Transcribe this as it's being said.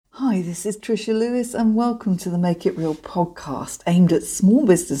Hi, this is Trisha Lewis and welcome to the Make It Real podcast aimed at small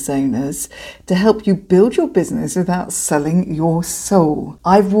business owners to help you build your business without selling your soul.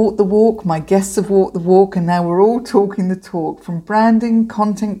 I've walked the walk, my guests have walked the walk, and now we're all talking the talk, from branding,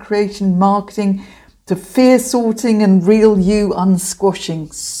 content creation, marketing, to fear sorting and real you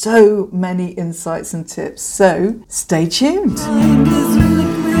unsquashing. So many insights and tips. So stay tuned.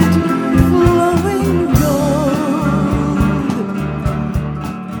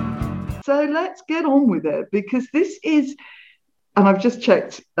 So let's get on with it, because this is, and I've just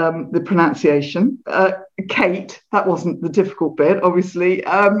checked the pronunciation, Kate, that wasn't the difficult bit, obviously.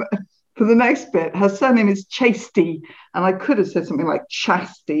 For the next bit, her surname is Chasty, and I could have said something like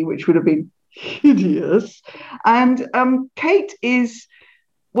Chasty, which would have been hideous. And Kate is,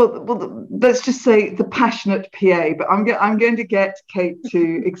 well, let's just say the passionate PA, but I'm going to get Kate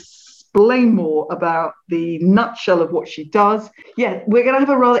to explain more about the nutshell of what she does. Yeah, we're going to have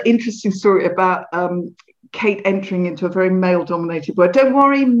a rather interesting story about Kate entering into a very male-dominated world. Don't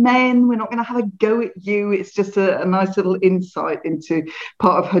worry, men, we're not going to have a go at you. It's just a nice little insight into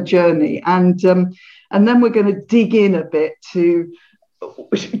part of her journey. And then we're going to dig in a bit to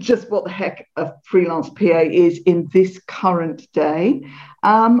just what the heck a freelance PA is in this current day.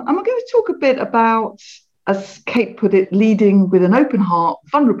 And we're going to talk a bit about, as Kate put it, leading with an open heart,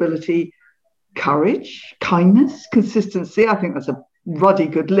 vulnerability, courage, kindness, consistency. I think that's a ruddy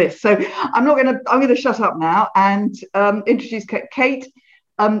good list. So I'm going to shut up now and introduce Kate. Kate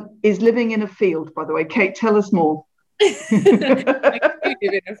is living in a field, by the way. Kate, tell us more. I do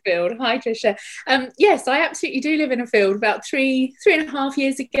live in a field. Hi, Trisha. Yes, I absolutely do live in a field. About three and a half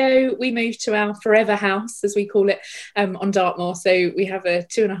years ago, we moved to our forever house, as we call it, on Dartmoor. So we have a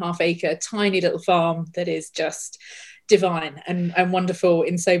 2.5 acre tiny little farm that is just divine and wonderful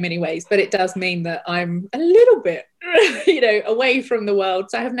in so many ways. But it does mean that I'm a little bit away from the world.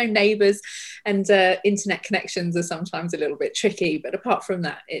 So I have no neighbours, and internet connections are sometimes a little bit tricky. But apart from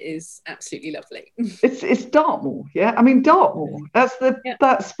that, it is absolutely lovely. It's Dartmoor, yeah. I mean, Dartmoor.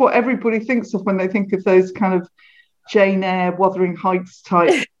 That's what everybody thinks of when they think of those kind of Jane Eyre, Wuthering Heights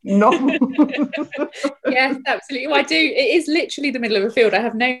type novels. Yes, absolutely. Well, I do. It is literally the middle of a field. I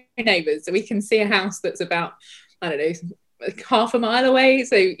have no neighbours, so we can see a house that's about, I don't know, half a mile away.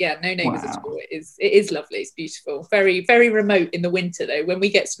 So yeah, no neighbours at all. It is lovely. It's beautiful. Very, very remote in the winter though. When we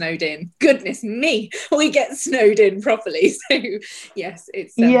get snowed in, goodness me, we get snowed in properly. So yes,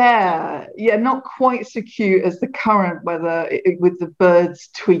 it's not quite so cute as the current weather with the birds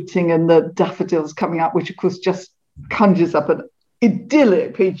tweeting and the daffodils coming up, which of course just conjures up an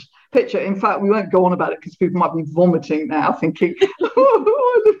idyllic picture. In fact, we won't go on about it because people might be vomiting now, thinking, "Oh,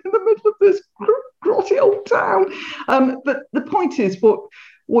 I live in the middle of this grotty old town." But the point is,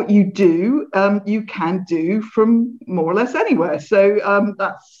 what you do, you can do from more or less anywhere. So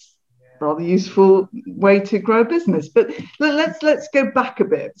that's a rather useful way to grow a business. But let's go back a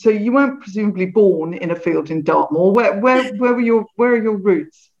bit. So you weren't presumably born in a field in Dartmoor. Where are your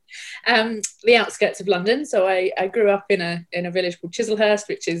roots? The outskirts of London. So I grew up in a village called Chislehurst,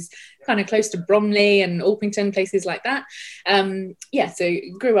 which is kind of close to Bromley and Orpington, places like that. So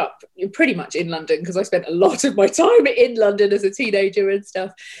grew up pretty much in London because I spent a lot of my time in London as a teenager and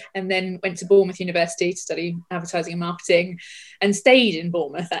stuff, and then went to Bournemouth University to study advertising and marketing, and stayed in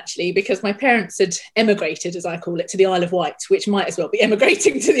Bournemouth actually because my parents had emigrated, as I call it, to the Isle of Wight, which might as well be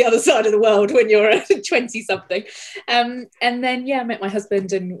emigrating to the other side of the world when you're 20 something. And then I met my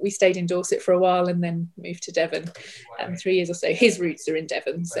husband and we stayed in Dorset for a while and then moved to Devon 3 years or so. His roots are in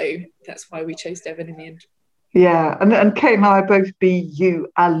Devon, so that's why we chose Devon in the end. Yeah, and Kate and I are both BU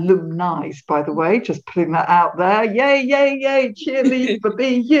alumni, by the way, just putting that out there. Yay, yay, yay, cheerlead for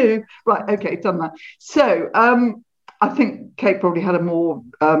BU. Right, okay, done that. So I think Kate probably had a more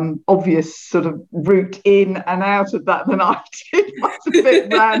obvious sort of route in and out of that than I did. That's a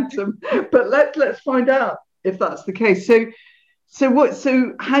bit random, but let's find out if that's the case. So when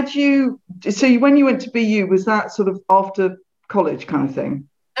you went to BU, was that sort of after college kind of thing?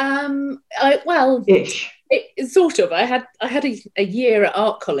 Ish. Sort of. I had a year at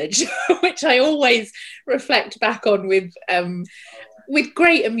art college, which I always reflect back on with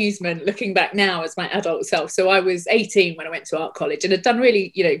great amusement looking back now as my adult self. So I was 18 when I went to art college and had done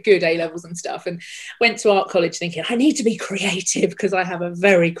really, good A-levels and stuff, and went to art college thinking I need to be creative because I have a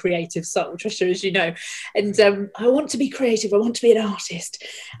very creative soul, Trisha, as you know, and I want to be creative. I want to be an artist.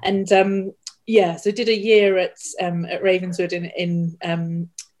 And so did a year at Ravenswood in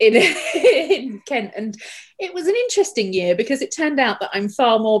Kent, and it was an interesting year because it turned out that I'm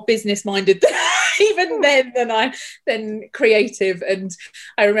far more business minded even then than creative. And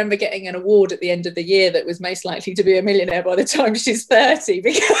I remember getting an award at the end of the year that was most likely to be a millionaire by the time she's 30,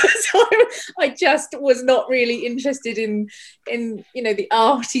 because I just was not really interested in the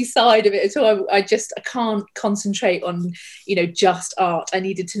arty side of it at all. I can't concentrate on just art. I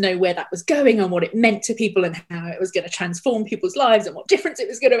needed to know where that was going and what it meant to people and how it was going to transform people's lives and what difference it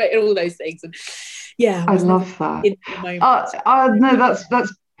was going to make and all those things. And yeah, I love that. No,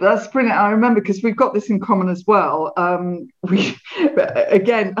 that's brilliant. I remember, because we've got this in common as well.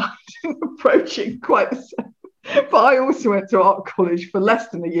 Again, I'm approaching quite the same, but I also went to art college for less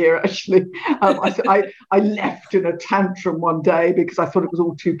than a year, actually. I left in a tantrum one day because I thought it was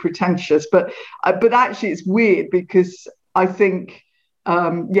all too pretentious. But actually, it's weird because I think.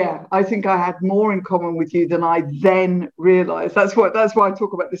 I think I had more in common with you than I then realised. That's why I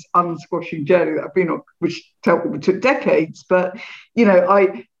talk about this unsquashing journey that I've been on, which took decades. But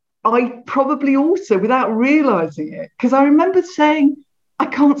I probably also, without realising it, because I remember saying, I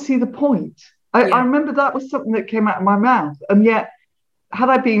can't see the point. I remember that was something that came out of my mouth, and yet had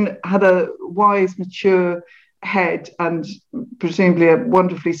I had a wise, mature head and presumably a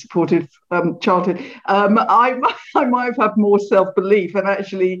wonderfully supportive childhood, I might have had more self-belief and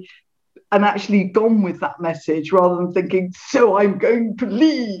actually gone with that message rather than thinking, so I'm going to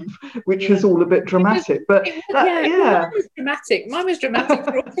leave, which was all a bit dramatic. But mine was dramatic. Mine was dramatic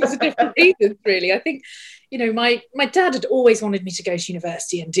for all sorts of different reasons, really. I think, my dad had always wanted me to go to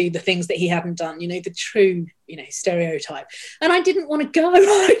university and do the things that he hadn't done, the true, stereotype. And I didn't want to go.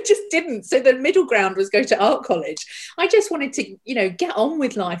 I just didn't. So the middle ground was go to art college. I just wanted to, get on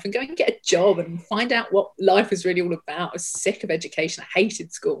with life and go and get a job and find out what life was really all about. I was sick of education. I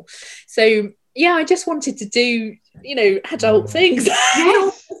hated school. So yeah, I just wanted to do, adult things.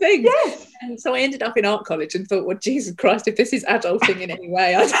 Yes. Yes. And so I ended up in art college and thought, well, Jesus Christ, if this is adulting in any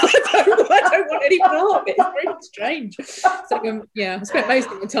way, I don't want any part of it. It's really strange. So I spent most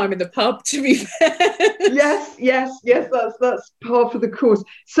of the time in the pub, to be fair. Yes. That's part of the course.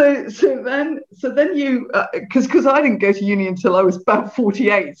 So then you, because I didn't go to uni until I was about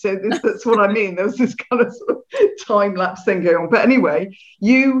 48. So that's what I mean. There was this kind of, sort of time lapse thing going on. But anyway,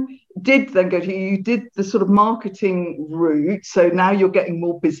 you did then you did the sort of marketing route, so now you're getting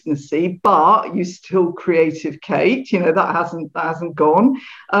more businessy, but you're still creative, Kate. That hasn't gone.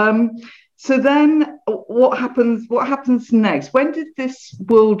 So then what happens next? When did this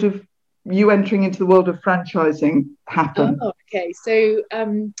world of you entering into the world of franchising happen? Okay, so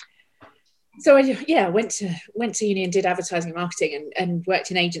I went to uni and did advertising and marketing and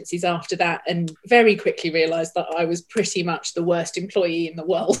worked in agencies after that, and very quickly realised that I was pretty much the worst employee in the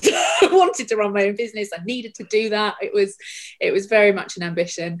world. I wanted to run my own business. I needed to do that. It was very much an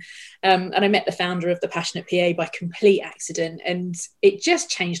ambition. And I met the founder of The Passionate PA by complete accident, and it just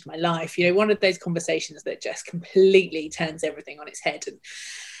changed my life. One of those conversations that just completely turns everything on its head.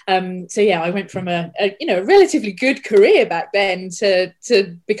 And I went from a relatively good career back then to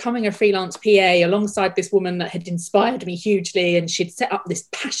becoming a freelance PA alongside this woman that had inspired me hugely, and she'd set up this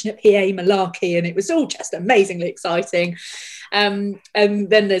Passionate PA malarkey, and it was all just amazingly exciting. And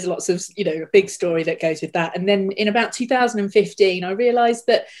then there's lots of a big story that goes with that. And then in about 2015, I realised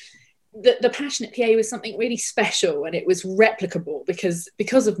that the Passionate PA was something really special, and it was replicable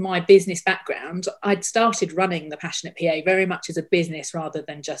because of my business background. I'd started running the Passionate PA very much as a business rather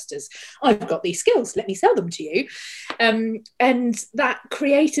than just as, I've got these skills, let me sell them to you. And that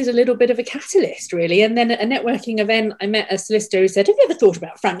created a little bit of a catalyst, really. And then at a networking event, I met a solicitor who said, have you ever thought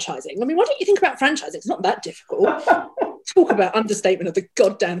about franchising? I mean, why don't you think about franchising? It's not that difficult. Talk about understatement of the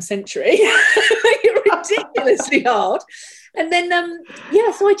goddamn century. Ridiculously hard. And then,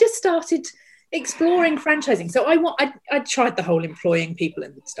 so I just started exploring franchising. So I tried the whole employing people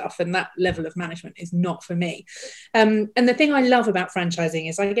and stuff, and that level of management is not for me. And the thing I love about franchising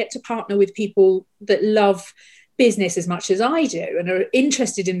is I get to partner with people that love business as much as I do and are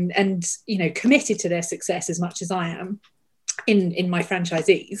interested in and committed to their success as much as I am in my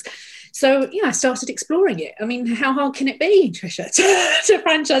franchisees. So I started exploring it. I mean, how hard can it be, Trisha, to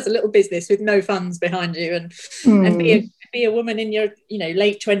franchise a little business with no funds behind you and be a woman in your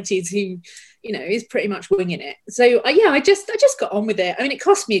late 20s who is pretty much winging it. So I just got on with it. I mean, it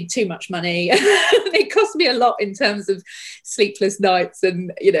cost me too much money. It cost me a lot in terms of sleepless nights,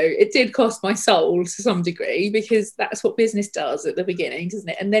 and it did cost my soul to some degree, because that's what business does at the beginning, doesn't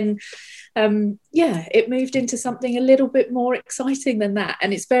it? And then it moved into something a little bit more exciting than that,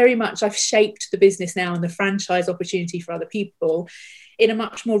 and it's very much, I've shaped the business now and the franchise opportunity for other people in a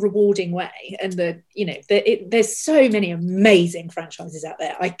much more rewarding way. And there's so many amazing franchises out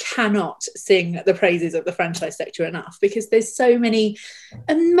there. I cannot sing the praises of the franchise sector enough, because there's so many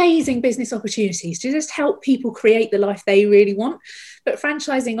amazing business opportunities to just help people create the life they really want. But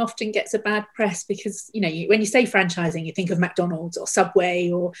franchising often gets a bad press because, when you say franchising, you think of McDonald's or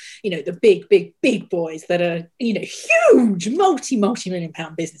Subway or, the big boys that are, huge multi-million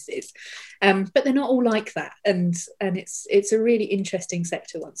pound businesses. But they're not all like that. And it's a really interesting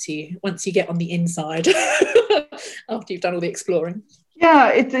sector once you get on the inside after you've done all the exploring. Yeah,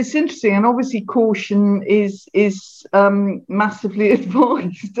 it's interesting, and obviously caution is massively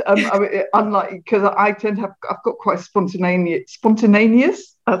advised. Unlike, because I tend to I've got quite spontaneous.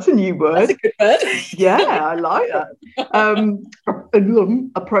 That's a new word. That's a good word. Yeah, I like that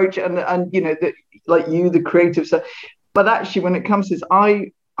approach, and that, like you, the creative stuff. But actually, when it comes to this,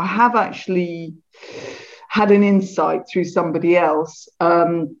 I have actually had an insight through somebody else,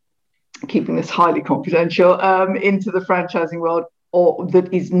 keeping this highly confidential, into the franchising world, or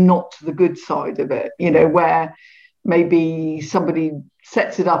that is not the good side of it, where maybe somebody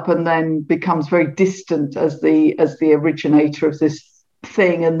sets it up and then becomes very distant as the originator of this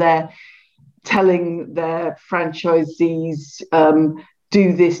thing, and they're telling their franchisees,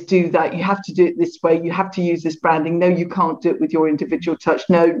 do this, do that, you have to do it this way, you have to use this branding, no, you can't do it with your individual touch,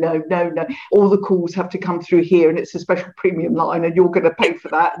 no, all the calls have to come through here, and it's a special premium line and you're going to pay for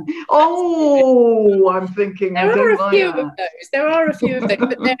that. And, I'm thinking there are a few of those,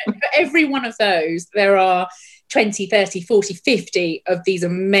 but for every one of those there are 20, 30, 40, 50 of these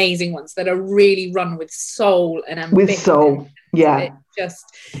amazing ones that are really run with soul and ambition. With soul, yeah.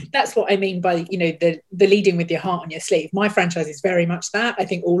 That's what I mean by the leading with your heart on your sleeve. My franchise is very much that. I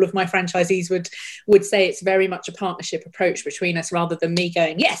think all of my franchisees would say it's very much a partnership approach between us, rather than me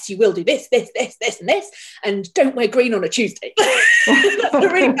going, yes, you will do this and this, and don't wear green on a Tuesday. That's a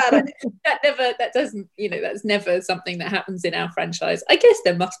really bad idea. That's never something that happens in our franchise. I guess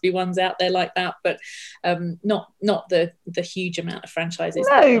there must be ones out there like that, but not the huge amount of franchises.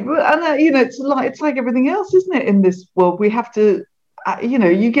 No, but it's like everything else, isn't it? In this world, we have to.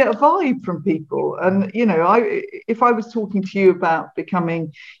 You get a vibe from people, and if I was talking to you about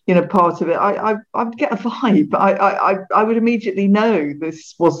becoming part of it, I'd get a vibe. I would immediately know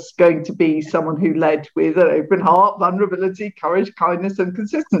this was going to be someone who led with an open heart, vulnerability, courage, kindness, and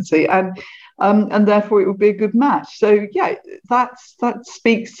consistency, and therefore it would be a good match. So yeah, that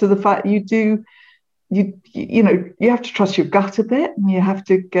speaks to the fact you have to trust your gut a bit, and you have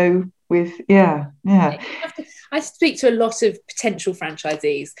to go with I speak to a lot of potential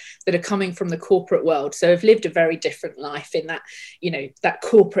franchisees that are coming from the corporate world, so have lived a very different life in that that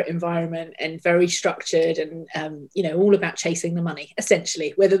corporate environment, and very structured, and all about chasing the money,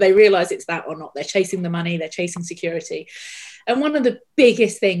 essentially, whether they realize it's that or not. They're chasing the money, they're chasing security. And one of the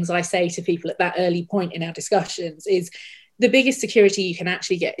biggest things I say to people at that early point in our discussions is the biggest security you can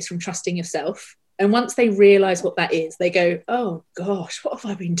actually get is from trusting yourself. And once they realise what that is, they go, oh gosh, what have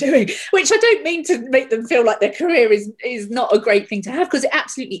I been doing? Which I don't mean to make them feel like their career is not a great thing to have, because it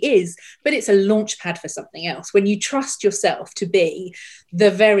absolutely is, but it's a launch pad for something else. When you trust yourself to be the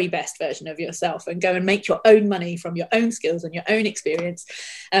very best version of yourself and go and make your own money from your own skills and your own experience,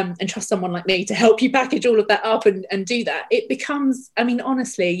 and trust someone like me to help you package all of that up and do that, it becomes,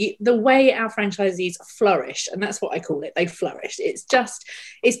 honestly, the way our franchisees flourish, and that's what I call it, they flourish. It's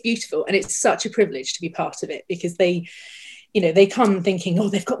beautiful, and it's such a privilege to be part of it, because they come thinking, oh,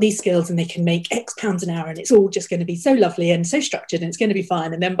 they've got these skills and they can make X pounds an hour, and it's all just going to be so lovely and so structured and it's going to be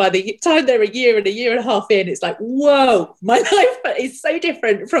fine. And then by the time they're a year and a half in, it's like, whoa, my life is so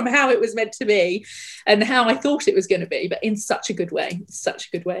different from how it was meant to be and how I thought it was going to be, but in such a good way.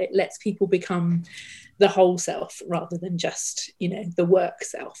 It lets people become the whole self rather than just the work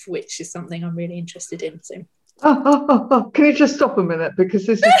self, which is something I'm really interested in. So can you just stop a minute, because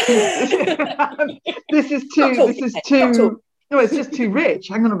this is too no, it's just too rich.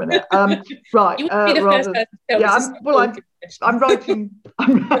 Hang on a minute. Right. You want to be the first person to I'm writing.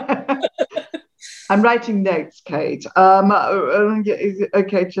 I'm writing notes, Kate.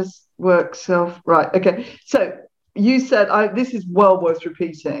 Okay, just work self. Right. Okay. So you said this is well worth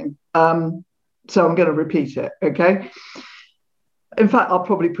repeating. So I'm going to repeat it. Okay. In fact, I'll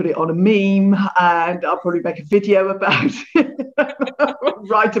probably put it on a meme, and I'll probably make a video about it.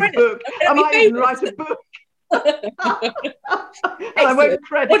 Write a book. I might even write a book. I won't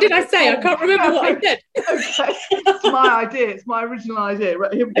credit. What did I say? I can't remember what I said. Okay. It's my idea. It's my original idea.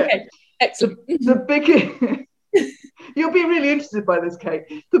 Right, here we go. Okay. Excellent. The biggest... You'll be really interested by this, Kate.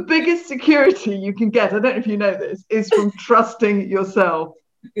 The biggest security you can get, I don't know if you know this, is from trusting yourself.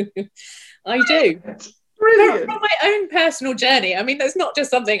 I do. Brilliant. From my own personal journey, I mean, that's not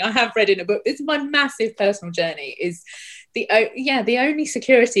just something I have read in a book. It's my massive personal journey. Is the only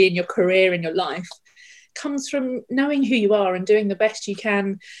security in your career, in your life, comes from knowing who you are and doing the best you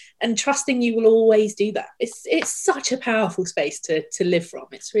can, and trusting you will always do that. It's such a powerful space to live from.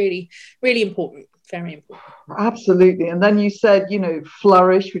 It's really, really important. Very important. Absolutely. And then you said,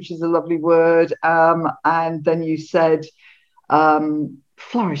 flourish, which is a lovely word, and then you said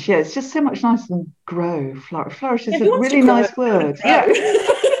flourish. Yeah, it's just so much nicer than grow. Flourish is a really nice word. Yeah.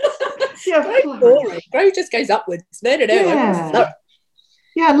 Yeah, grow just goes upwards. No. Yeah.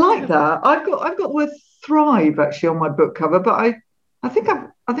 Yeah, I like that. I've got the word thrive actually on my book cover, but I think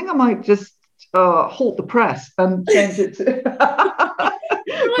I might just halt the press and change it to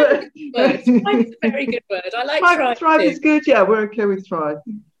Thrive is a very good word. I like thrive is good. Yeah, we're okay with thrive.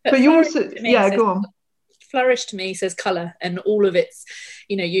 But you also, go on. Flourish to me says colour, and all of its,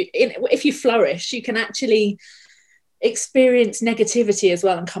 if you flourish, you can actually experience negativity as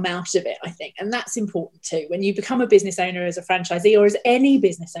well and come out of it, I think. And that's important too. When you become a business owner, as a franchisee or as any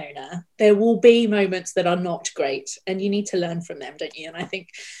business owner, there will be moments that are not great, and you need to learn from them, don't you? And I think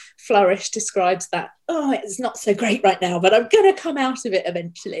flourish describes that. It's not so great right now, but I'm going to come out of it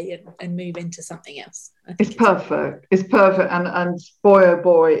eventually and move into something else. It's perfect. It's perfect. And boy, oh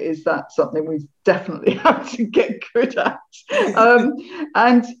boy, is that something we definitely have to get good at.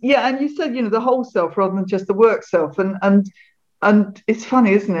 And you said, the whole self rather than just the work self. And it's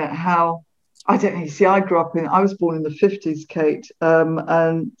funny, isn't it, how, I don't know, you see, I was born in the 50s, Kate.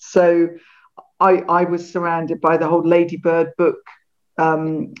 And so I was surrounded by the whole Lady Bird book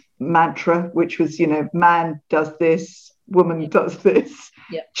mantra, which was, man does this, woman does this,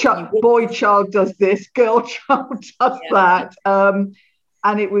 boy child does this, girl child does that.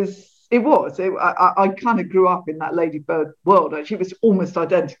 And it was I kind of grew up in that Lady Bird world. Actually, it was almost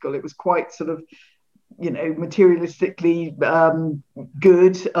identical. It was quite sort of, materialistically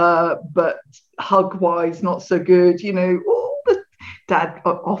good, but hug wise not so good. All the dad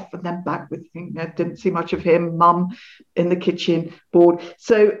off and then back with me. Didn't see much of him. Mum in the kitchen, bored.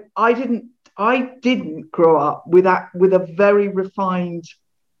 So I didn't grow up with a very refined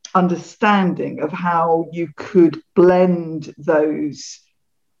understanding of how you could blend those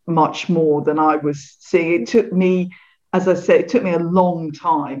much more than I was seeing. It took me, as I said, a long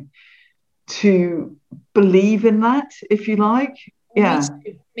time to believe in that, if you like. Yeah.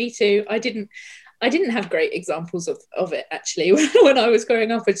 Me too. I didn't have great examples of it actually when I was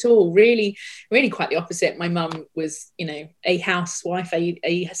growing up at all. Really, really quite the opposite. My mum was, a housewife,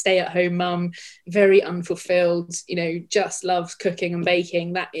 a stay-at-home mum, very unfulfilled, just loves cooking and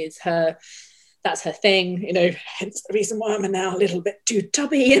baking. That's her thing, hence the reason why I'm now a little bit too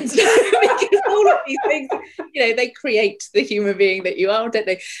tubby and stuff, because all of these things, they create the human being that you are, don't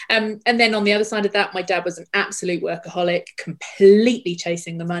they? And then on the other side of that, my dad was an absolute workaholic, completely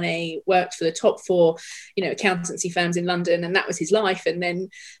chasing the money, worked for the top 4, accountancy firms in London, and that was his life, and then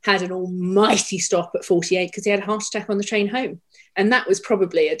had an almighty stop at 48 because he had a heart attack on the train home. And that was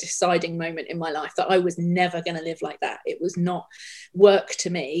probably a deciding moment in my life that I was never going to live like that. It was not work to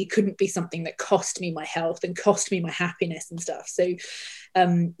me, couldn't be something that cost me my health and cost me my happiness and stuff. So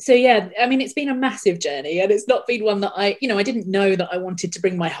yeah, I mean, it's been a massive journey, and it's not been one that I didn't know that I wanted to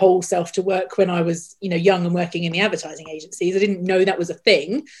bring my whole self to work when I was, young and working in the advertising agencies. I didn't know that was a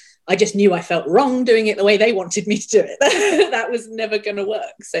thing. I just knew I felt wrong doing it the way they wanted me to do it. That was never going to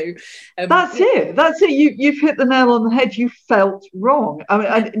work. So that's it. You've hit the nail on the head. You felt wrong. I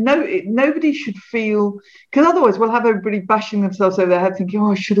mean, nobody should feel, because otherwise we'll have everybody bashing themselves over their head thinking,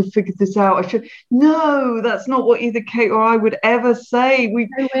 I should have figured this out. No, that's not what either Kate or I would ever say. I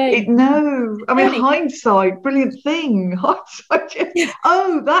mean, hindsight, brilliant thing. That's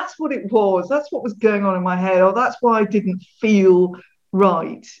what it was. That's what was going on in my head. That's why I didn't feel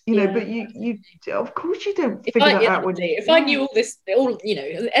right, but you of course you don't figure that out. If I knew all this,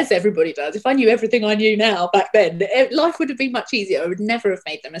 as everybody does, if I knew everything I knew now back then, life would have been much easier. I would never have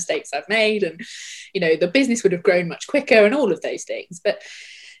made the mistakes I've made, and the business would have grown much quicker and all of those things. But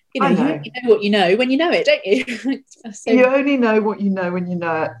you know what you know when you know it, don't you? So, you only know what you know when you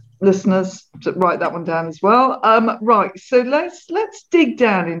know it. Listeners, write that one down as well. Right, so let's dig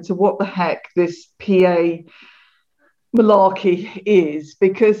down into what the heck this PA malarkey is,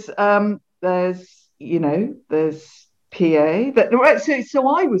 because there's PA that, right, so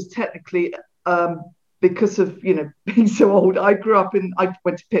I was technically because of being so old, I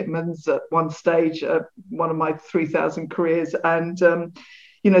went to Pitman's at one stage, one of my 3,000 careers, and so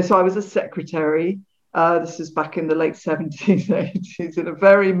I was a secretary. This is back in the late 70s, 80s, in a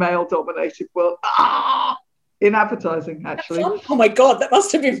very male dominated world, in advertising, actually. Oh my god, that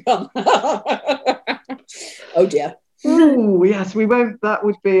must have been fun. Oh dear. Oh yes, we won't. That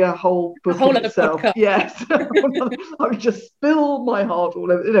would be a whole book whole in itself. podcast. Yes, I would just spill my heart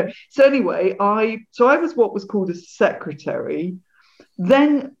all over. So anyway, I was what was called a secretary,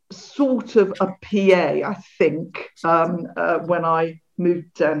 then sort of a PA, I think, when I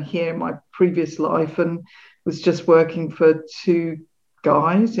moved down here in my previous life, and was just working for two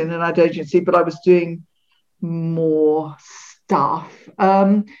guys in an ad agency, but I was doing more stuff.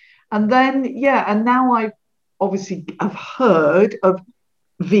 And then, and now I obviously have heard of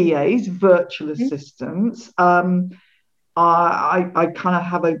VAs, virtual assistants. I kind of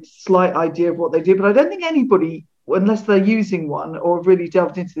have a slight idea of what they do, but I don't think anybody, unless they're using one or really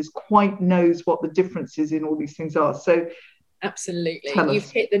delved into this, quite knows what the differences in all these things are. So absolutely, you've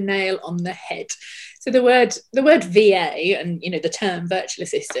hit the nail on the head. So the word VA, and the term virtual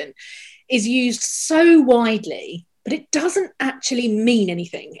assistant, is used so widely, but it doesn't actually mean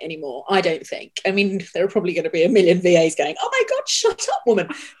anything anymore, I don't think. I mean, there are probably going to be a million VAs going, oh my God, shut up, woman.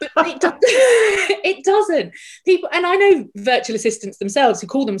 But it doesn't. People, and I know virtual assistants themselves who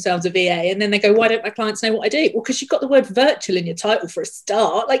call themselves a VA, and then they go, why don't my clients know what I do? Well, because you've got the word virtual in your title for a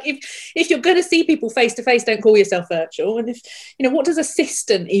start. Like, if you're going to see people face to face, don't call yourself virtual. And if, what does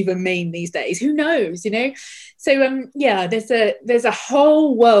assistant even mean these days? Who knows, So there's a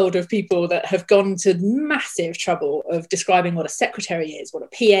whole world of people that have gone to massive trouble of describing what a secretary is, what a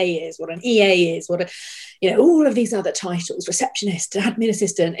PA is, what an EA is, all of these other titles: receptionist, admin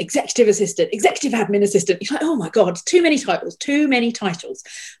assistant, executive admin assistant. You're like, oh my God, too many titles.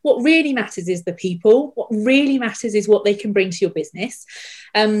 What really matters is the people. What really matters is what they can bring to your business.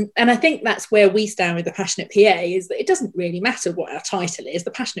 And I think that's where we stand with the Passionate PA, is that it doesn't really matter what our title is.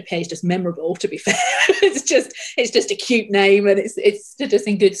 The Passionate PA is just memorable, to be fair. It's just a cute name, and it's stood us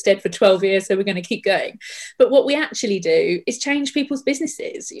in good stead for 12 years, so we're going to keep going. But what we actually do is change people's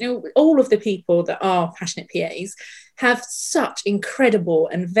businesses. All of the people that are Passionate PAs have such incredible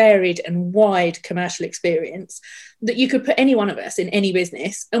and varied and wide commercial experience that you could put any one of us in any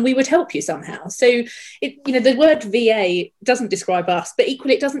business and we would help you somehow. So the word VA doesn't describe us, but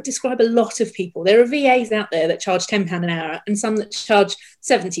equally it doesn't describe a lot of people. There are VAs out there that charge £10 an hour and some that charge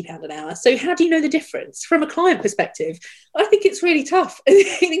 £70 an hour. So how do you know the difference? From a client perspective, I think it's really tough. I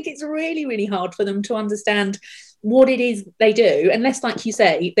think it's really, really hard for them to understand what it is they do, unless, like you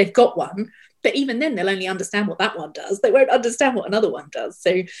say, they've got one. But even then, they'll only understand what that one does. They won't understand what another one does.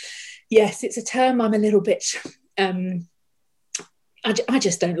 So, yes, it's a term I'm a little bit... I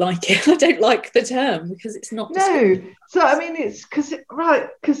just don't like it. I don't like the term because it's not... No. So, I mean, it's because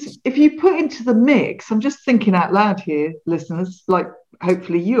if you put into the mix, I'm just thinking out loud here, listeners, like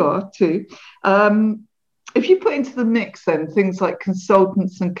hopefully you are too. If you put into the mix then things like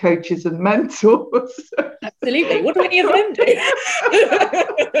consultants and coaches and mentors. Absolutely. What do any of them do?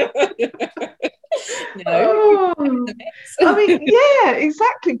 No. I mean, yeah,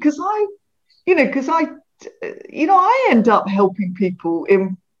 exactly. Because I end up helping people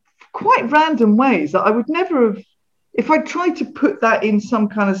in quite random ways that I would never have, if I tried to put that in some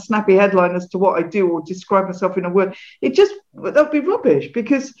kind of snappy headline as to what I do or describe myself in a word, that'd be rubbish,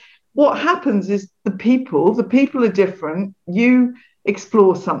 because what happens is the people are different. You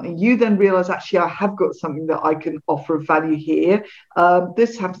explore something, you then realize, actually, I have got something that I can offer of value here.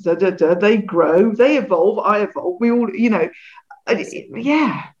 This happens, they grow, they evolve, I evolve, we all, yeah.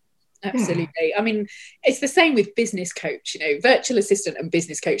 Absolutely. I mean, it's the same with business coach, virtual assistant and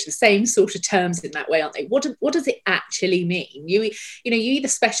business coach, the same sort of terms in that way, aren't they? What does it actually mean? You either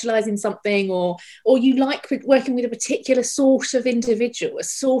specialize in something or you like working with a particular sort of individual, a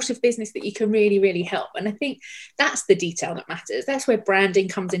sort of business that you can really, really help. And I think that's the detail that matters. That's where branding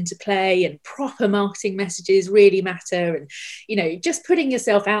comes into play, and proper marketing messages really matter. And, just putting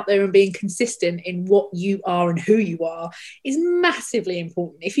yourself out there and being consistent in what you are and who you are is massively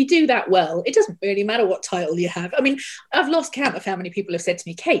important. If you do that well, it doesn't really matter what title you have. I mean, I've lost count of how many people have said to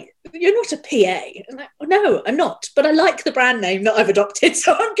me, Kate, you're not a PA. I'm like, no, I'm not, but I like the brand name that I've adopted,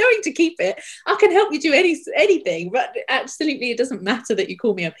 so I'm going to keep it. I can help you do anything, but absolutely it doesn't matter that you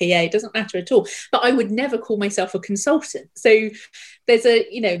call me a PA. It doesn't matter at all. But I would never call myself a consultant. So there's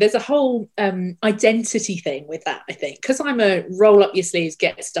a whole identity thing with that, I think, because I'm a roll up your sleeves,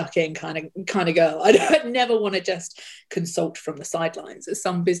 get stuck in kind of girl. I never want to just consult from the sidelines as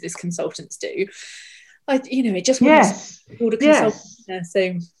some business consultants do. It just yes, called a consultant. Yes. So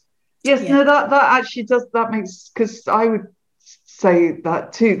yes, yeah. No, that actually does, that makes, because I would say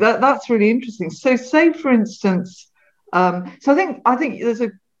that too. That's really interesting. So, say for instance, so I think there's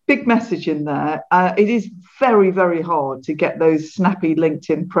a big message in there. It is very, very hard to get those snappy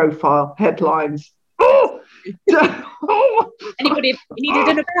LinkedIn profile headlines. Oh, Anybody, you needed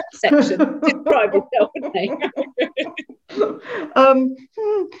an about section, describe yourself, wouldn't they?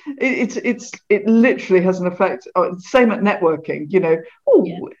 It literally has an effect. Same at networking,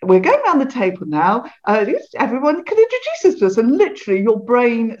 we're going around the table now. Everyone can introduce us, and literally your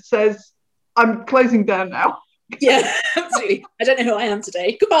brain says, I'm closing down now. Yeah, absolutely. I don't know who I am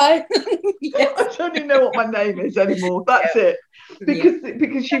today. Goodbye. Yes. I don't even know what my name is anymore. That's it.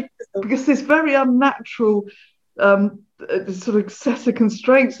 Because this very unnatural sort of set of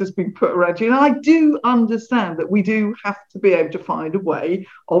constraints that's been put around you. And I do understand that we do have to be able to find a way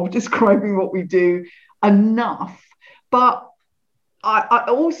of describing what we do enough. But I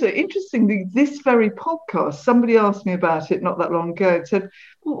also, interestingly, this very podcast, somebody asked me about it not that long ago and said,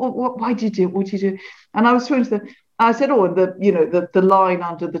 why do you do it? What do you do? And I was trying to say, I said, the line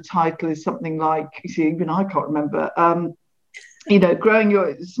under the title is something like, even I can't remember, growing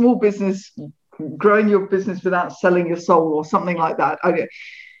your small business, growing your business without selling your soul, or something like that. Okay.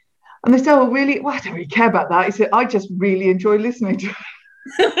 And they said, I don't really care about that. He said, I just really enjoy listening to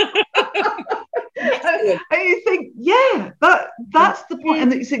it. And you think, that's the point.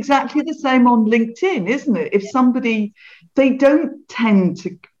 And it's exactly the same on LinkedIn, isn't it? If somebody, they don't tend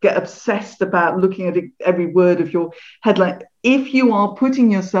to get obsessed about looking at every word of your headline. If you are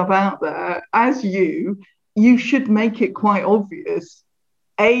putting yourself out there as you should make it quite obvious,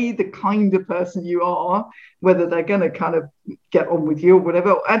 the kind of person you are, whether they're going to kind of get on with you or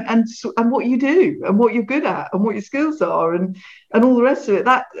whatever, and what you do and what you're good at and what your skills are and all the rest of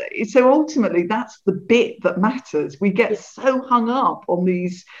it. So ultimately, that's the bit that matters. We get so hung up on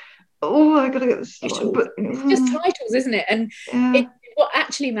these. I got to get this. It's just titles, isn't it? And what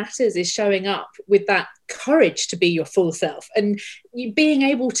actually matters is showing up with that courage to be your full self, and you being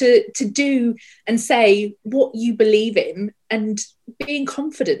able to do and say what you believe in, and being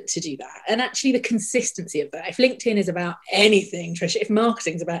confident to do that, and actually the consistency of that. If LinkedIn is about anything, Trisha, if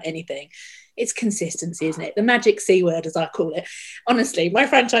marketing is about anything, it's consistency, isn't it? The magic C word, as I call it. Honestly, my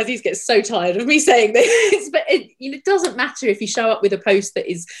franchisees get so tired of me saying this, but it doesn't matter if you show up with a post that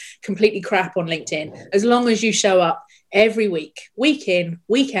is completely crap on LinkedIn, as long as you show up every week in,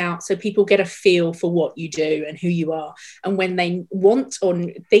 week out, so people get a feel for what you do and who you are. And when they want or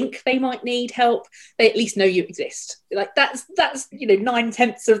think they might need help, they at least know you exist. Like that's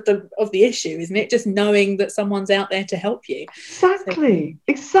 9/10 of the issue, isn't it? Just knowing that someone's out there to help you.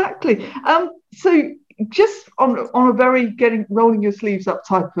 Exactly. So just on a very rolling your sleeves up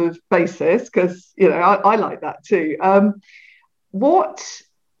type of basis, because I like that too.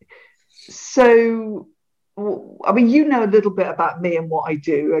 I mean, you know a little bit about me and what I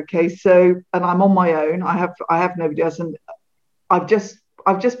do, okay? So, and I'm on my own. I have nobody else, and I've just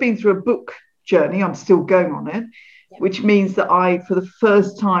been through a book journey. I'm still going on it, which means that I, for the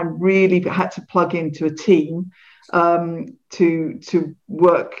first time, really had to plug into a team to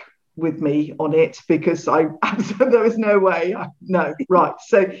work with me on it, because there was no way. Right.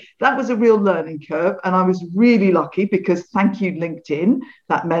 So that was a real learning curve, and I was really lucky because, thank you, LinkedIn,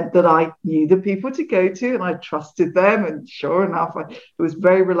 that meant that I knew the people to go to and I trusted them, and sure enough, it was a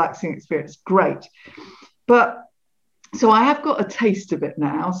very relaxing experience. Great. But so I have got a taste of it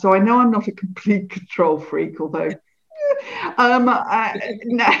now, so I know I'm not a complete control freak, although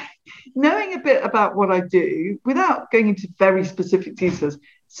knowing a bit about what I do without going into very specific details.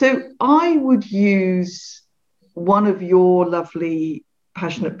 So I would use one of your lovely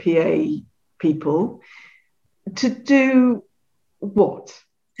passionate PA people to do what?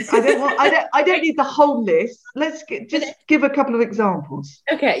 I don't need the whole list. Let's give a couple of examples.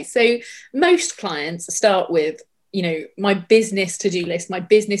 Okay, so most clients start with, my business to-do list, my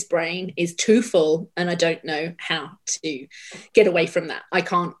business brain is too full and I don't know how to get away from that. I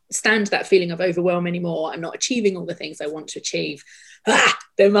can't stand that feeling of overwhelm anymore. I'm not achieving all the things I want to achieve.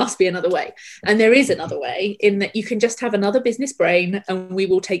 There must be another way. And there is another way, in that you can just have another business brain and we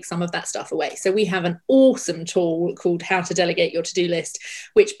will take some of that stuff away. So we have an awesome tool called How to Delegate Your To-Do List,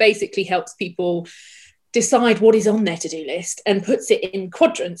 which basically helps people decide what is on their to-do list and puts it in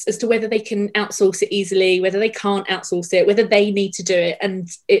quadrants as to whether they can outsource it easily, whether they can't outsource it, whether they need to do it. And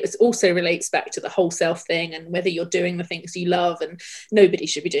it also relates back to the whole self thing, and whether you're doing the things you love, and nobody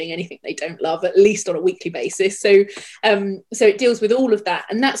should be doing anything they don't love, at least on a weekly basis. So it deals with all of that.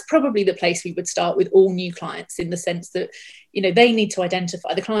 And that's probably the place we would start with all new clients, in the sense that they need to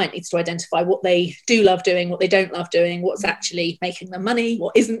identify, the client needs to identify what they do love doing, what they don't love doing, what's actually making them money,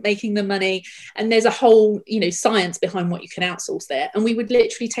 what isn't making them money. And there's a whole, science behind what you can outsource there. And we would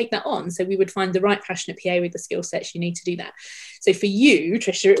literally take that on. So we would find the right passionate PA with the skill sets you need to do that. So for you,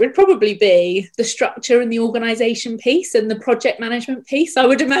 Trisha, it would probably be the structure and the organisation piece and the project management piece, I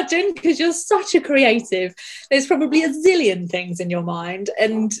would imagine, because you're such a creative. There's probably a zillion things in your mind,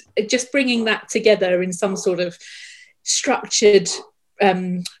 and just bringing that together in some sort of structured,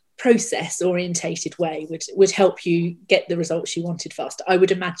 process orientated way would help you get the results you wanted faster, I would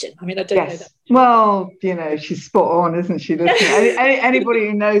imagine. I mean, I don't know that. Well, she's spot on, isn't she? Anybody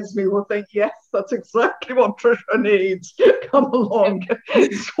who knows me will think, yes, that's exactly what Trisha needs. Come along,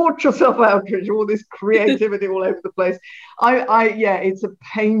 sort yourself out, Trisha. All this creativity all over the place. It's a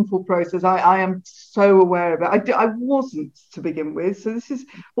painful process. I am so aware of it. I wasn't to begin with. So this is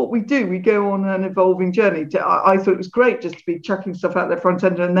what we do. We go on an evolving journey. I thought it was great just to be chucking stuff out there front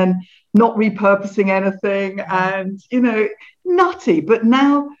end and then not repurposing anything, and nutty. But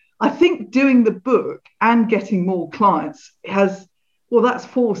now I think doing the book and getting more clients that's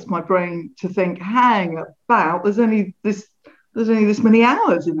forced my brain to think, hang about, there's only this many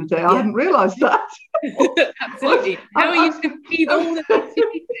hours in the day. I hadn't realised that. Absolutely. How are you to feed all the things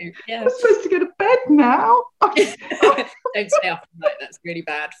you need to? Yeah. I'm supposed to go to bed now. Don't stay up at night. That's really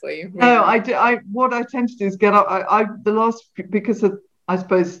bad for you. Really. No, I do. What I tend to do is get up. Because of, I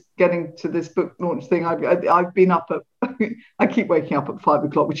suppose, getting to this book launch thing, I've been up at, I keep waking up at 5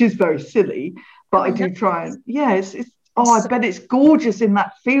 o'clock, which is very silly, but I do try and, I bet it's gorgeous in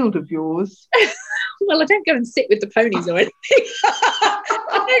that field of yours. Well, I don't go and sit with the ponies or anything.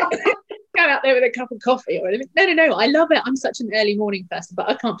 I don't go out there with a cup of coffee or anything. No, I love it. I'm such an early morning person, but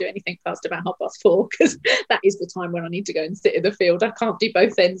I can't do anything past about 4:30 because that is the time when I need to go and sit in the field. I can't do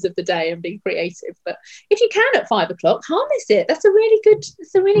both ends of the day and be creative. But if you can at 5 o'clock, harness it. That's a really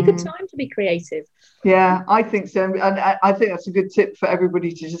good time to be creative. Yeah, I think so. And I think that's a good tip for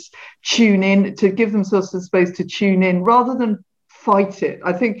everybody to just tune in, to give themselves the space to tune in rather than fight it.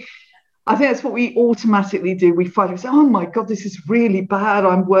 I think that's what we automatically do. We fight it. We say, oh my God, this is really bad.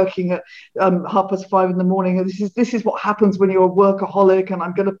 I'm working at 5:30 in the morning. And this is what happens when you're a workaholic and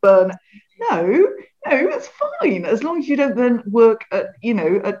I'm going to burn. No, that's fine. As long as you don't then work at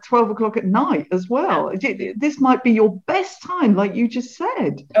 12 o'clock at night as well. This might be your best time, like you just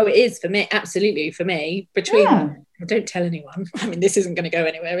said. Oh, it is for me. Absolutely. For me, don't tell anyone. I mean, this isn't going to go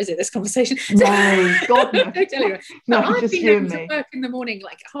anywhere, is it, this conversation? No, God, no. Don't tell anyone. No, I've just been you able and to me. work in the morning,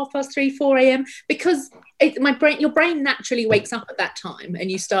 like 3:30, 4 a.m. because your brain naturally wakes up at that time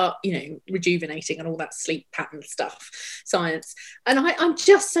and you start, rejuvenating and all that sleep pattern stuff, science. And I'm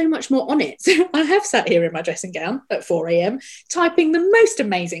just so much more on it. So I have sat here in my dressing gown at 4 a.m. typing the most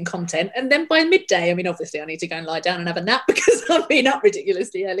amazing content. And then by midday, I mean, obviously I need to go and lie down and have a nap because I've been up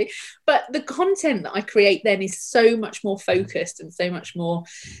ridiculously early. But the content that I create then is so much more focused and so much more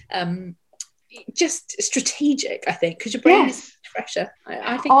just strategic, I think, because your brain is fresher.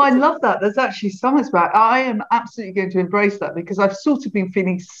 I think. I love that. There's actually science back. I am absolutely going to embrace that because I've sort of been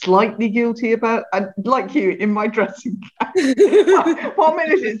feeling slightly guilty about, like you, in my dressing gown. 1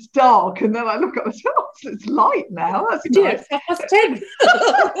 minute it's dark, and then I look at myself, it's light now. That's nice. It's 10.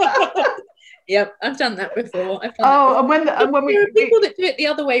 Yep, I've done that before. And when there are people that do it the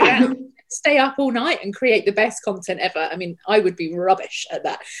other way around, stay up all night and create the best content ever. I mean, I would be rubbish at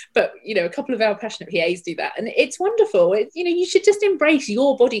that, but a couple of our passionate PAs do that, and it's wonderful. You should just embrace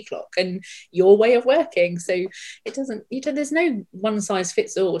your body clock and your way of working. So it doesn't. There's no one size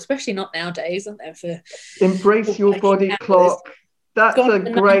fits all, especially not nowadays. Aren't there? For embrace your body clock. That's a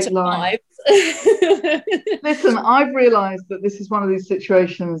great line. Listen, I've realised that this is one of these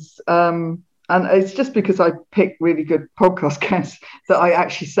situations. And it's just because I pick really good podcast guests that I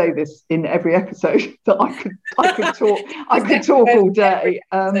actually say this in every episode that I could talk all day.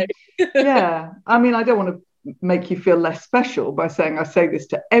 I mean, I don't want to make you feel less special by saying I say this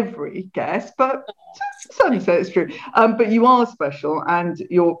to every guest, but certainly say it's true. But you are special and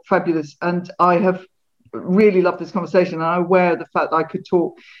you're fabulous, and I have really loved this conversation, and I'm aware of the fact that I could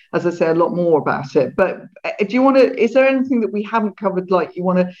talk, as I say, a lot more about it. But is there anything that we haven't covered, like you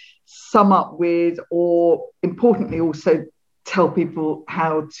want to sum up with, or importantly also tell people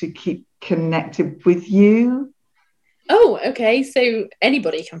how to keep connected with you? Oh, okay. So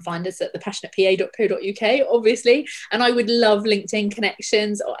anybody can find us at thepassionatepa.co.uk, obviously. And I would love LinkedIn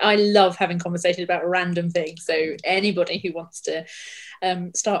connections. I love having conversations about random things. So anybody who wants to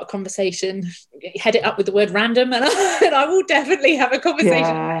start a conversation, head it up with the word random, and I will definitely have a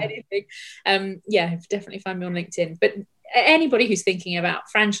conversation about anything. Definitely find me on LinkedIn. But anybody who's thinking about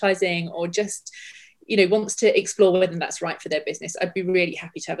franchising or just wants to explore whether that's right for their business, I'd be really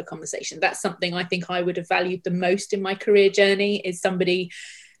happy to have a conversation. That's something I think I would have valued the most in my career journey, is somebody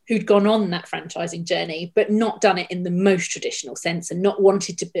who'd gone on that franchising journey, but not done it in the most traditional sense, and not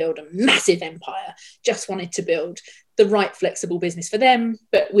wanted to build a massive empire, just wanted to build the right flexible business for them,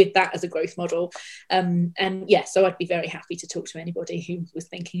 but with that as a growth model. So I'd be very happy to talk to anybody who was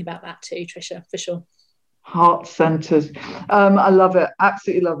thinking about that too, Tricia, for sure. Heart centered. I love it.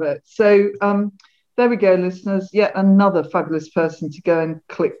 Absolutely love it. So there we go, listeners. Yet another fabulous person to go and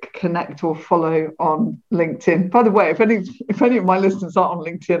click connect or follow on LinkedIn. By the way, if any of my listeners aren't on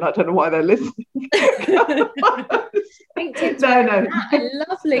LinkedIn, I don't know why they're listening. LinkedIn's no. I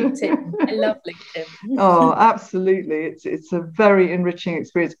love LinkedIn. Oh, absolutely. It's a very enriching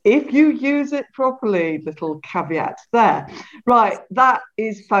experience if you use it properly. Little caveat there. Right, that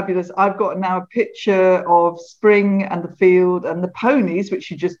is fabulous. I've got now a picture of spring and the field and the ponies, which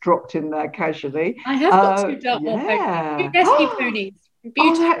you just dropped in there casually. I have got two Dartmoor ponies. Two rescue ponies.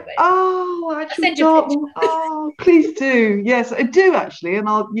 Beautiful. Actually, Dartmoor. Oh, please do. Yes, I do actually, and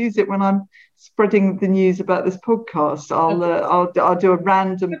I'll use it when I'm spreading the news about this podcast. I'll do a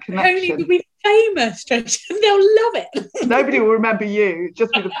random connection. Ponies will be famous, Tricia. They'll love it. Nobody will remember you,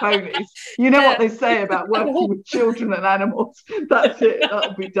 just be the ponies. You know what they say about working with children and animals. That's it.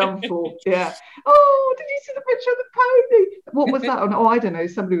 That'll be done for. Yeah. Oh, did you see the picture of the pony? What was that? Oh, I don't know.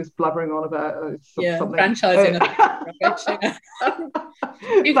 Somebody was blubbering on about something. Franchising.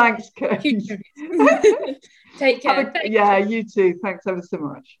 Thanks, Kate. Take care. You too. Thanks ever so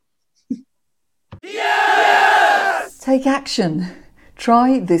much. Yes! Take action.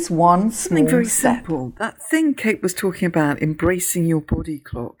 Try this one small Something very step. simple. That thing Kate was talking about, embracing your body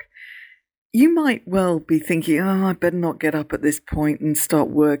clock. You might well be thinking, I better not get up at this point and start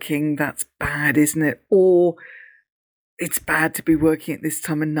working. That's bad, isn't it? Or it's bad to be working at this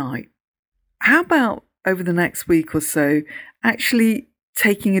time of night. How about over the next week or so, actually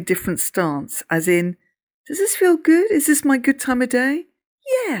taking a different stance, as in, does this feel good? Is this my good time of day?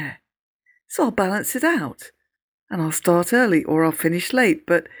 Yeah. So I'll balance it out. And I'll start early or I'll finish late.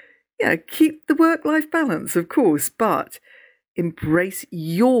 But yeah, keep the work-life balance, of course, but embrace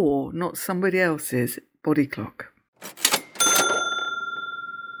your, not somebody else's, body clock.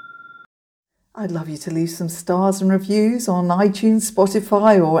 I'd love you to leave some stars and reviews on iTunes,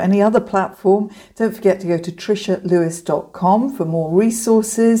 Spotify or any other platform. Don't forget to go to tricialewis.com for more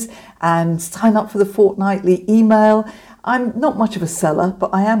resources and sign up for the fortnightly email. I'm not much of a seller,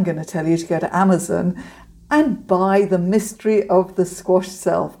 but I am going to tell you to go to Amazon and buy The Mystery of the Squashed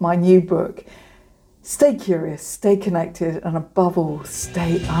Self, my new book. Stay curious, stay connected, and above all,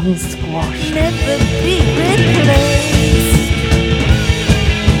 stay unsquashed. Never be replaced.